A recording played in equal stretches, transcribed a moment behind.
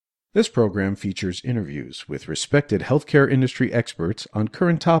This program features interviews with respected healthcare industry experts on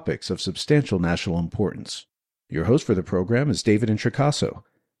current topics of substantial national importance. Your host for the program is David Introcaso,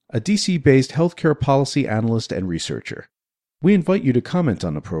 a DC-based healthcare policy analyst and researcher. We invite you to comment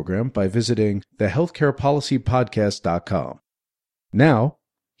on the program by visiting thehealthcarepolicypodcast.com. Now,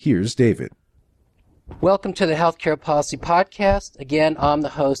 here's David. Welcome to the Healthcare Policy Podcast. Again, I'm the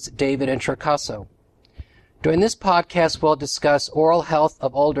host, David Introcaso. During this podcast, we'll discuss oral health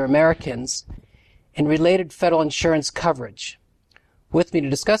of older Americans and related federal insurance coverage. With me to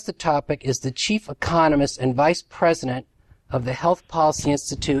discuss the topic is the Chief Economist and Vice President of the Health Policy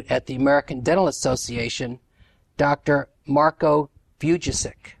Institute at the American Dental Association, Dr. Marko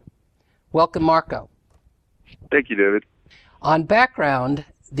Vujicic. Welcome, Marko. Thank you, David. On background,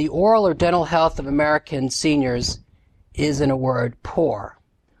 the oral or dental health of American seniors is, in a word, poor.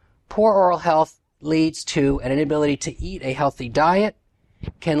 Poor oral health leads to an inability to eat a healthy diet,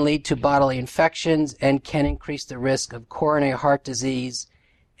 can lead to bodily infections, and can increase the risk of coronary heart disease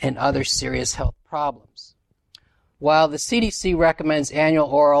and other serious health problems. While the CDC recommends annual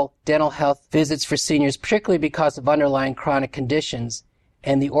oral dental health visits for seniors, particularly because of underlying chronic conditions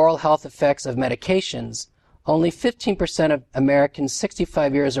and the oral health effects of medications, only 15% of Americans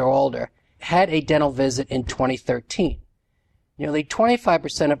 65 years or older had a dental visit in 2013. Nearly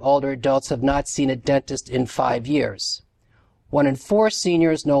 25% of older adults have not seen a dentist in 5 years. 1 in 4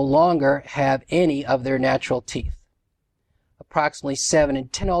 seniors no longer have any of their natural teeth. Approximately 7 in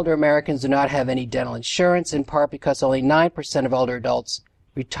 10 older Americans do not have any dental insurance, in part because only 9% of older adults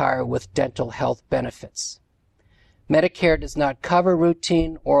retire with dental health benefits. Medicare does not cover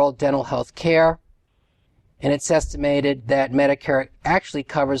routine oral dental health care, and it's estimated that Medicare actually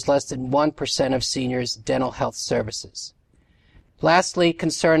covers less than 1% of seniors' dental health services. Lastly,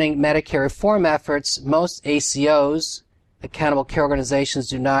 concerning Medicare reform efforts, most ACOs, accountable care organizations,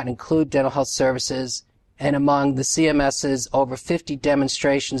 do not include dental health services, and among the CMS's over 50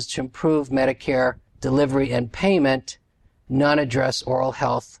 demonstrations to improve Medicare delivery and payment, none address oral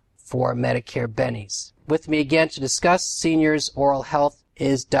health for Medicare bennies. With me again to discuss seniors' oral health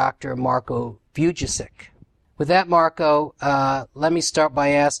is Dr. Marko Vujicic. With that, Marko, let me start by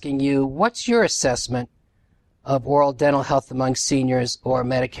asking you, what's your assessment of oral dental health among seniors or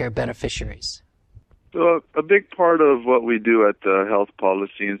Medicare beneficiaries? So a big part of what we do at the Health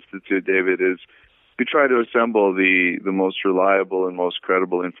Policy Institute, David, is we try to assemble the most reliable and most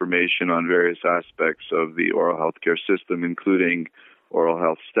credible information on various aspects of the oral health care system, including oral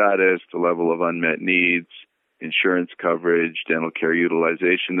health status, the level of unmet needs, insurance coverage, dental care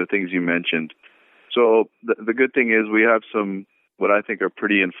utilization, the things you mentioned. So the good thing is we have some what I think are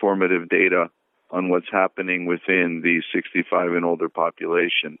pretty informative data on what's happening within the 65 and older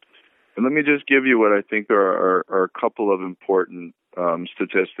population. And let me just give you what I think are a couple of important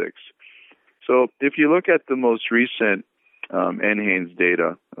statistics. So if you look at the most recent NHANES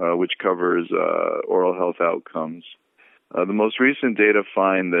data, which covers oral health outcomes, the most recent data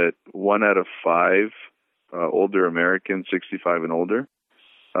find that 1 out of 5 older Americans, 65 and older,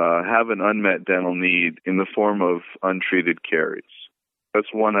 have an unmet dental need in the form of untreated caries.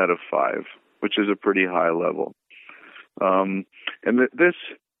 That's 1 out of 5, which is a pretty high level. This,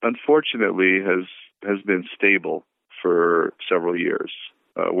 unfortunately, has been stable for several years.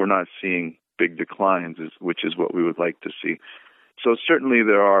 We're not seeing big declines, which is what we would like to see. So certainly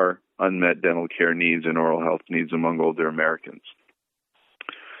there are unmet dental care needs and oral health needs among older Americans.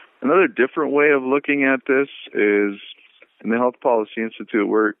 Another different way of looking at this is, in the Health Policy Institute,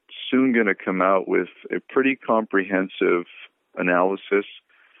 we're soon going to come out with a pretty comprehensive analysis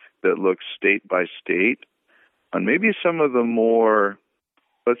that looks state by state on maybe some of the more,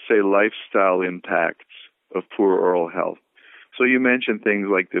 let's say, lifestyle impacts of poor oral health. So you mentioned things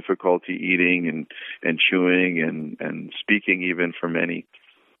like difficulty eating and chewing and speaking even for many.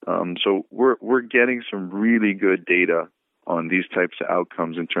 So we're getting some really good data on these types of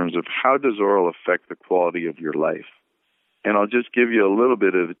outcomes in terms of how does oral affect the quality of your life. And I'll just give you a little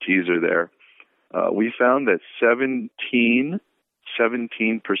bit of a teaser there. We found that 17%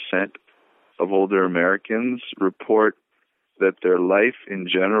 of older Americans report that their life in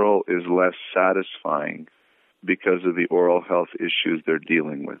general is less satisfying because of the oral health issues they're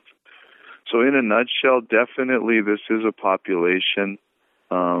dealing with. So in a nutshell, definitely this is a population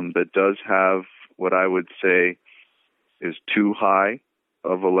that does have what I would say is too high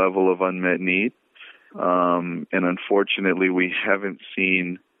of a level of unmet need. And unfortunately, we haven't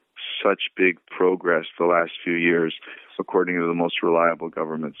seen such big progress the last few years, according to the most reliable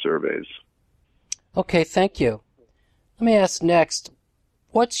government surveys. Okay, thank you. Let me ask next,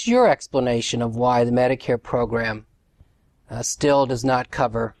 what's your explanation of why the Medicare program still does not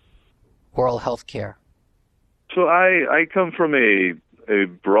cover oral health care? So I come from a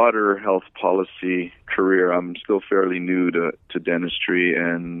broader health policy career. I'm still fairly new to dentistry,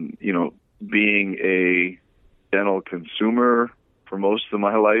 and, being a dental consumer for most of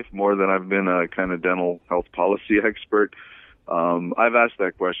my life, more than I've been a kind of dental health policy expert, I've asked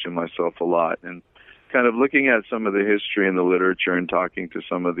that question myself a lot. And kind of looking at some of the history and the literature and talking to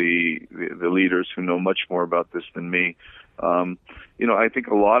some of the leaders who know much more about this than me, I think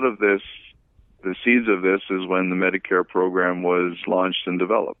a lot of this, the seeds of this, is when the Medicare program was launched and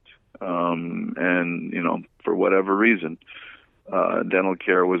developed. For whatever reason, dental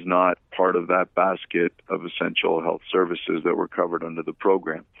care was not part of that basket of essential health services that were covered under the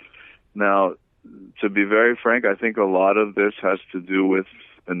program. Now, to be very frank, I think a lot of this has to do with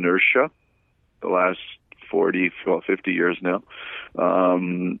inertia, the last 50 years now,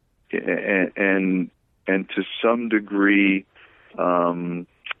 and to some degree,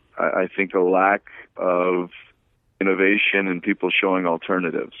 I think a lack of innovation and people showing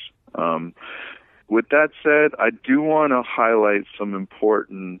alternatives. With that said, I do want to highlight some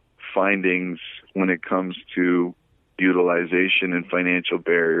important findings when it comes to utilization and financial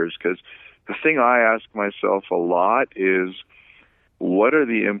barriers, because the thing I ask myself a lot is, what are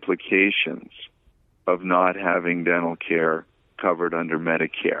the implications of not having dental care covered under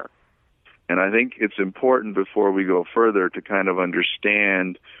Medicare? And I think it's important, before we go further, to kind of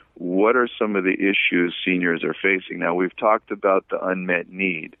understand what are some of the issues seniors are facing. Now, we've talked about the unmet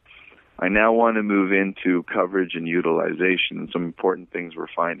need. I now want to move into coverage and utilization and some important things we're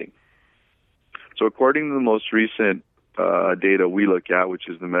finding. So according to the most recent data we look at, which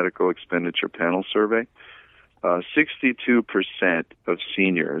is the Medical Expenditure Panel Survey, 62% of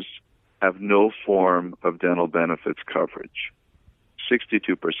seniors have no form of dental benefits coverage.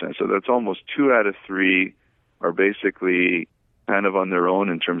 62%. So that's almost 2 out of 3 are basically kind of on their own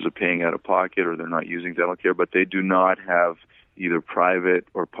in terms of paying out of pocket, or they're not using dental care, but they do not have either private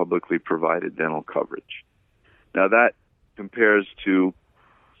or publicly provided dental coverage. Now, that compares to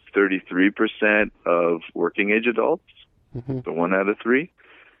 33% of working age adults, so 1 out of 3,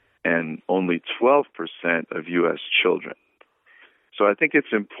 and only 12% of U.S. children. So I think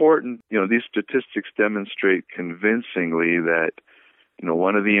it's important, these statistics demonstrate convincingly that,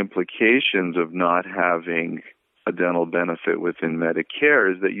 one of the implications of not having a dental benefit within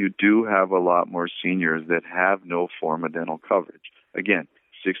Medicare is that you do have a lot more seniors that have no form of dental coverage. Again,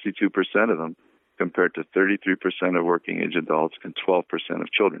 62% of them compared to 33% of working age adults and 12%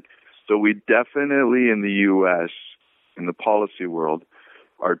 of children. So we definitely in the U.S., in the policy world,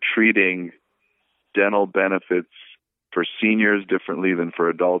 are treating dental benefits for seniors differently than for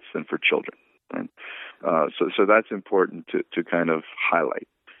adults than for children. Right? So that's important to kind of highlight.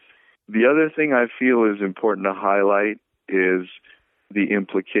 The other thing I feel is important to highlight is the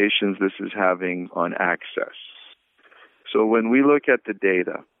implications this is having on access. So when we look at the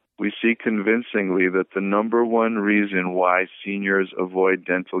data, we see convincingly that the number one reason why seniors avoid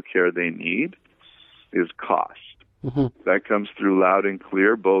dental care they need is cost. That comes through loud and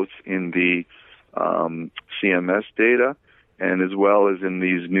clear, both in the CMS data and as well as in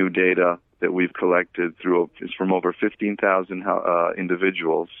these new data that we've collected from over 15,000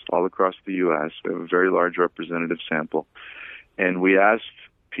 individuals all across the U.S. We have a very large representative sample. And we asked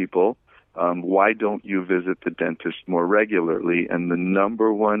people, why don't you visit the dentist more regularly? And the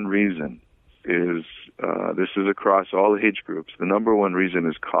number one reason is, this is across all age groups, the number one reason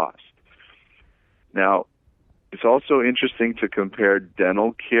is cost. Now, it's also interesting to compare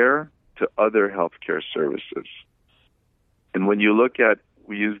dental care to other healthcare services. And when you look at,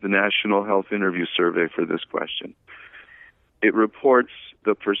 we use the National Health Interview Survey for this question. It reports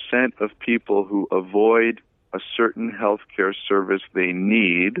the percent of people who avoid a certain healthcare service they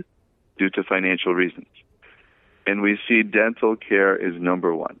need due to financial reasons. And we see dental care is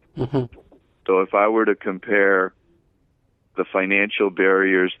number one. So if I were to compare the financial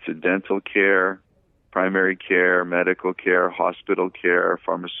barriers to dental care, primary care, medical care, hospital care,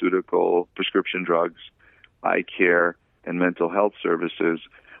 pharmaceutical, prescription drugs, eye care, and mental health services,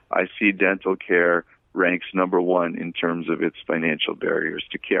 I see dental care ranks number one in terms of its financial barriers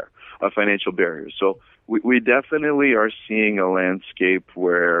to care, financial barriers. So we definitely are seeing a landscape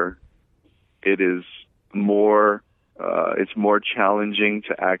where it is more, it's more challenging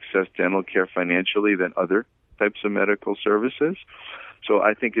to access dental care financially than other types of medical services. So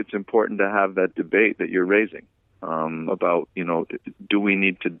I think it's important to have that debate that you're raising about, do we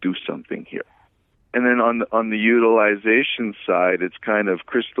need to do something here? And then on the utilization side, it's kind of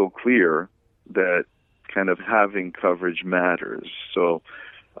crystal clear that kind of having coverage matters. So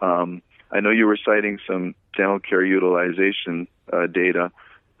I know you were citing some dental care utilization data.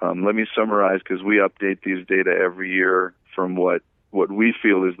 Let me summarize, because we update these data every year from what we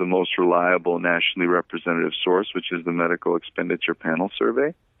feel is the most reliable nationally representative source, which is the Medical Expenditure Panel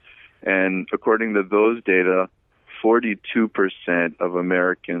Survey. And according to those data, 42% of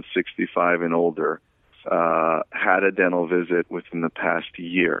Americans 65 and older had a dental visit within the past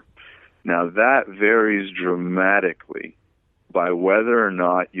year. Now, that varies dramatically by whether or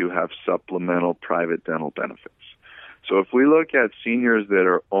not you have supplemental private dental benefits. So if we look at seniors that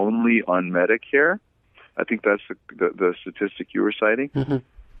are only on Medicare, I think that's the statistic you were citing, mm-hmm.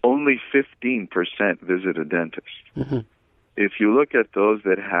 only 15% visit a dentist. Mm-hmm. If you look at those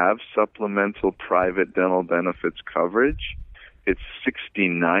that have supplemental private dental benefits coverage, it's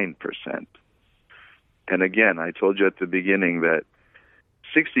 69%. And again, I told you at the beginning that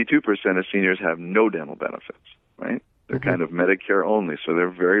 62% of seniors have no dental benefits, right? They're mm-hmm. kind of Medicare only, so they're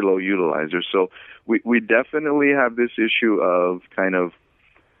very low utilizers. So we definitely have this issue of kind of,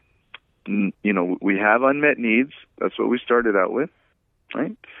 we have unmet needs. That's what we started out with,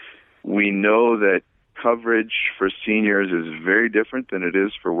 right? We know that coverage for seniors is very different than it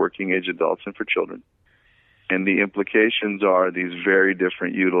is for working age adults and for children. And the implications are these very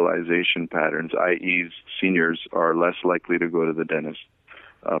different utilization patterns, i.e. seniors are less likely to go to the dentist,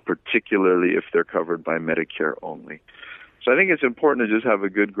 particularly if they're covered by Medicare only. So I think it's important to just have a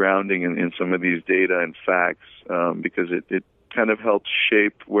good grounding in some of these data and facts because it kind of helps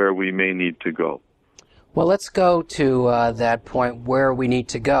shape where we may need to go. Well, let's go to that point where we need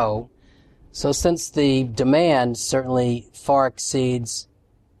to go. So since the demand certainly far exceeds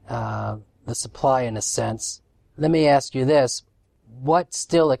the supply in a sense, let me ask you this. What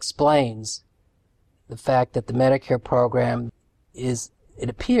still explains the fact that the Medicare program is, it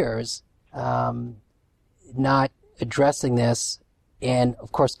appears, not addressing this, and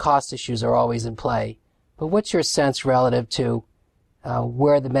of course cost issues are always in play, but what's your sense relative to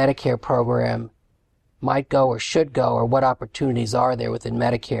where the Medicare program might go or should go, or what opportunities are there within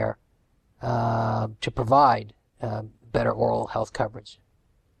Medicare to provide better oral health coverage?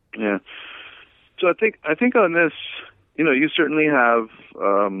 Yeah. So I think on this, you certainly have,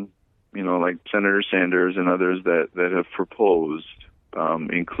 like Senator Sanders and others that have proposed,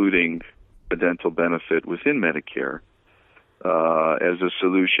 including a dental benefit within Medicare as a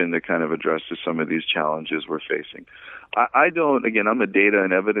solution that kind of addresses some of these challenges we're facing. I'm a data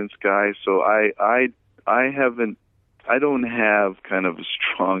and evidence guy, so I don't have kind of a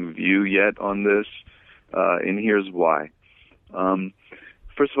strong view yet on this, and here's why.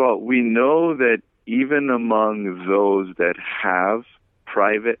 First of all, we know that even among those that have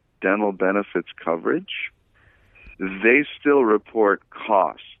private dental benefits coverage, they still report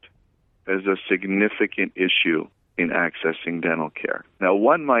cost as a significant issue in accessing dental care. Now,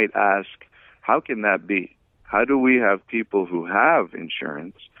 one might ask, how can that be? How do we have people who have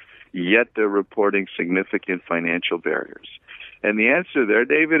insurance, yet they're reporting significant financial barriers? And the answer there,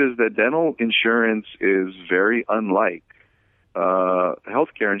 David, is that dental insurance is very unlike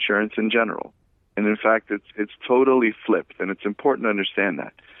healthcare insurance in general. And in fact, it's totally flipped, and it's important to understand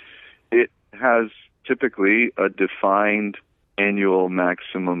that. It has typically a defined annual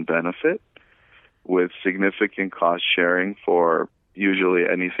maximum benefit with significant cost sharing for usually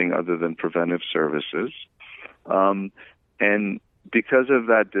anything other than preventive services. And because of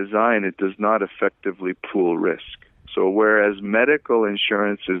that design, it does not effectively pool risk. So whereas medical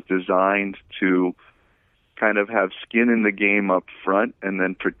insurance is designed to kind of have skin in the game up front and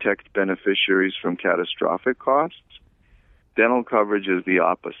then protect beneficiaries from catastrophic costs, dental coverage is the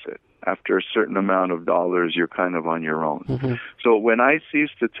opposite. After a certain amount of dollars, you're kind of on your own. Mm-hmm. So when I see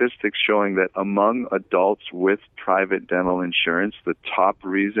statistics showing that among adults with private dental insurance, the top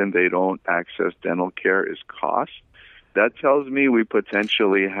reason they don't access dental care is cost, that tells me we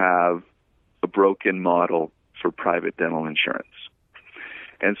potentially have a broken model for private dental insurance.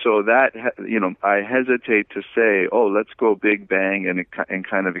 And so that, I hesitate to say, let's go big bang and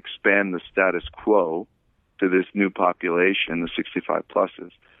kind of expand the status quo to this new population, the 65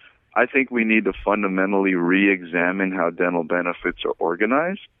 pluses. I think we need to fundamentally re-examine how dental benefits are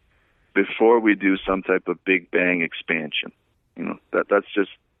organized before we do some type of big bang expansion. That's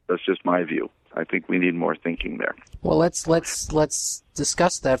just my view. I think we need more thinking there. Well, let's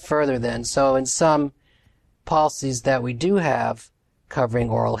discuss that further then. So in some policies that we do have covering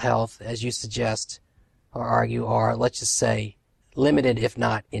oral health, as you suggest or argue, are, let's just say, limited if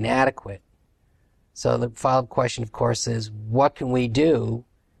not inadequate. So the follow-up question, of course, is what can we do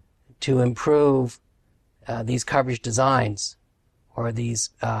to improve these coverage designs or these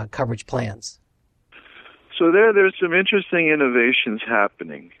coverage plans? So there's some interesting innovations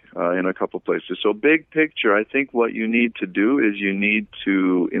happening. in a couple places. So big picture, I think what you need to do is you need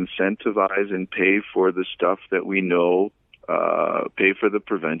to incentivize and pay for the stuff that we know, pay for the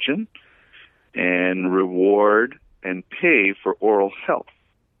prevention, and reward and pay for oral health.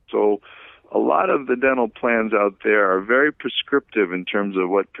 So a lot of the dental plans out there are very prescriptive in terms of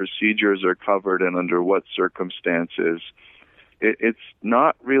what procedures are covered and under what circumstances. It's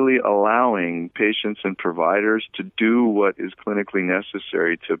not really allowing patients and providers to do what is clinically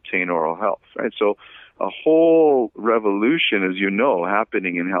necessary to obtain oral health, right? So a whole revolution, as you know,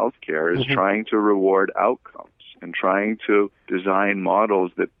 happening in healthcare is trying to reward outcomes and trying to design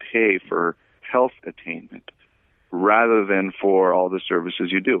models that pay for health attainment rather than for all the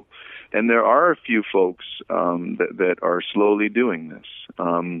services you do. And there are a few folks that are slowly doing this.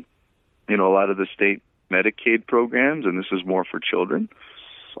 A lot of the state Medicaid programs, and this is more for children,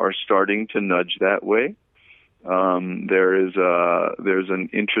 are starting to nudge that way. There's an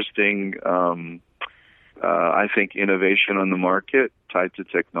interesting, I think, innovation on the market tied to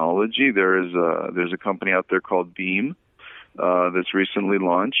technology. There's a company out there called Beam that's recently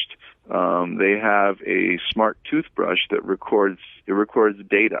launched. They have a smart toothbrush that records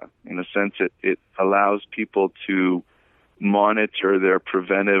data. In a sense, it allows people to monitor their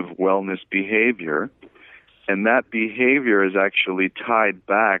preventive wellness behavior, and that behavior is actually tied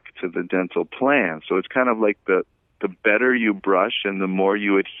back to the dental plan. So it's kind of like the better you brush and the more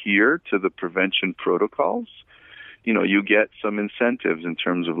you adhere to the prevention protocols, you get some incentives in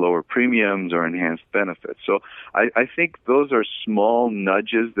terms of lower premiums or enhanced benefits. So I think those are small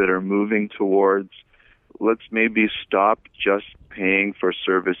nudges that are moving towards, let's maybe stop just paying for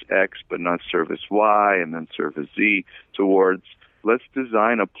service X but not service Y and then service Z, towards let's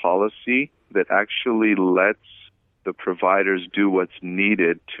design a policy that actually lets the providers do what's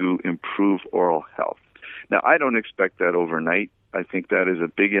needed to improve oral health. Now, I don't expect that overnight. I think that is a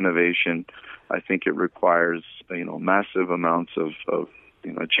big innovation. I think it requires, massive amounts of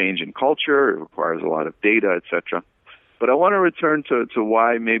change in culture. It requires a lot of data, etc. But I want to return to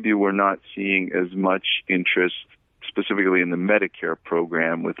why maybe we're not seeing as much interest specifically in the Medicare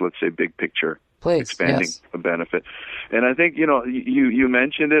program with, let's say, big picture. Please, expanding yes. the benefit. And I think, you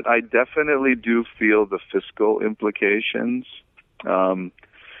mentioned it. I definitely do feel the fiscal implications, right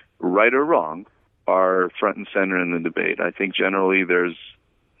or wrong, are front and center in the debate. I think generally there's,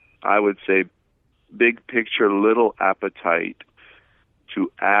 I would say, big picture, little appetite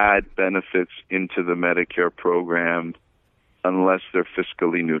to add benefits into the Medicare program unless they're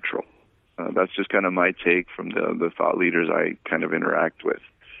fiscally neutral. That's just kind of my take from the thought leaders I kind of interact with.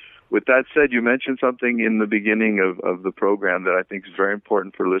 With that said, you mentioned something in the beginning of the program that I think is very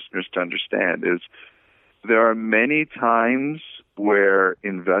important for listeners to understand, is there are many times where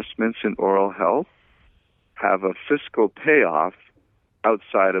investments in oral health have a fiscal payoff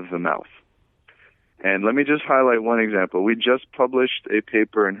outside of the mouth. And let me just highlight one example. We just published a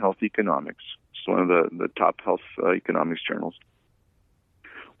paper in Health Economics. It's one of the top health economics journals,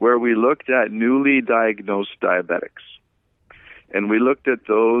 where we looked at newly diagnosed diabetics. And we looked at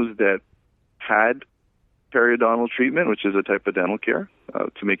those that had periodontal treatment, which is a type of dental care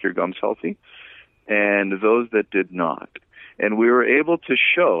to make your gums healthy, and those that did not. And we were able to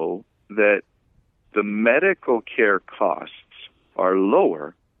show that the medical care costs are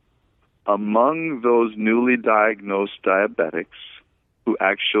lower among those newly diagnosed diabetics who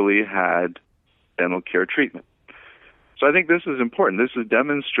actually had dental care treatment. So I think this is important. This is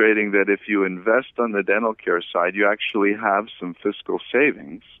demonstrating that if you invest on the dental care side, you actually have some fiscal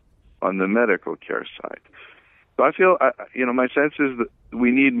savings on the medical care side. So I feel, my sense is that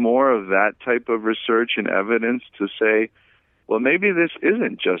we need more of that type of research and evidence to say, well, maybe this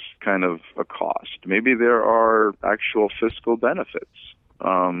isn't just kind of a cost. Maybe there are actual fiscal benefits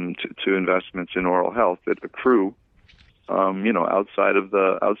to investments in oral health that accrue, outside of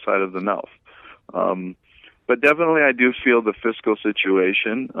the mouth. But definitely, I do feel the fiscal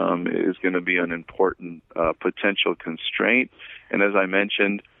situation is going to be an important potential constraint. And as I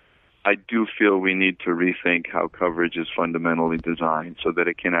mentioned, I do feel we need to rethink how coverage is fundamentally designed so that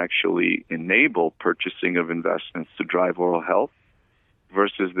it can actually enable purchasing of investments to drive oral health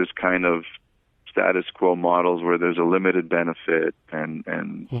versus this kind of status quo models where there's a limited benefit and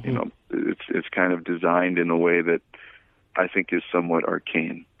it's kind of designed in a way that I think is somewhat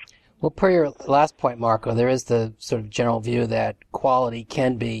arcane. Well, per your last point, Marko, there is the sort of general view that quality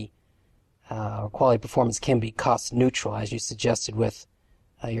can be, or quality performance can be cost neutral, as you suggested with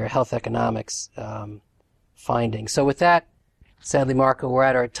your health economics findings. So with that, sadly, Marko, we're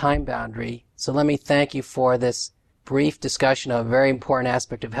at our time boundary. So let me thank you for this brief discussion of a very important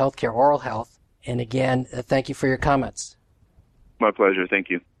aspect of healthcare, oral health. And again, thank you for your comments. My pleasure.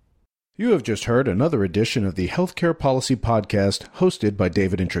 Thank you. You have just heard another edition of the Healthcare Policy Podcast hosted by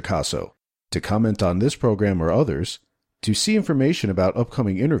David Intricasso. To comment on this program or others, to see information about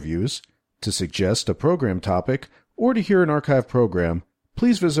upcoming interviews, to suggest a program topic, or to hear an archive program,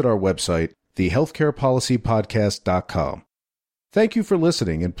 please visit our website, thehealthcarepolicypodcast.com. Thank you for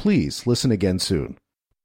listening, and please listen again soon.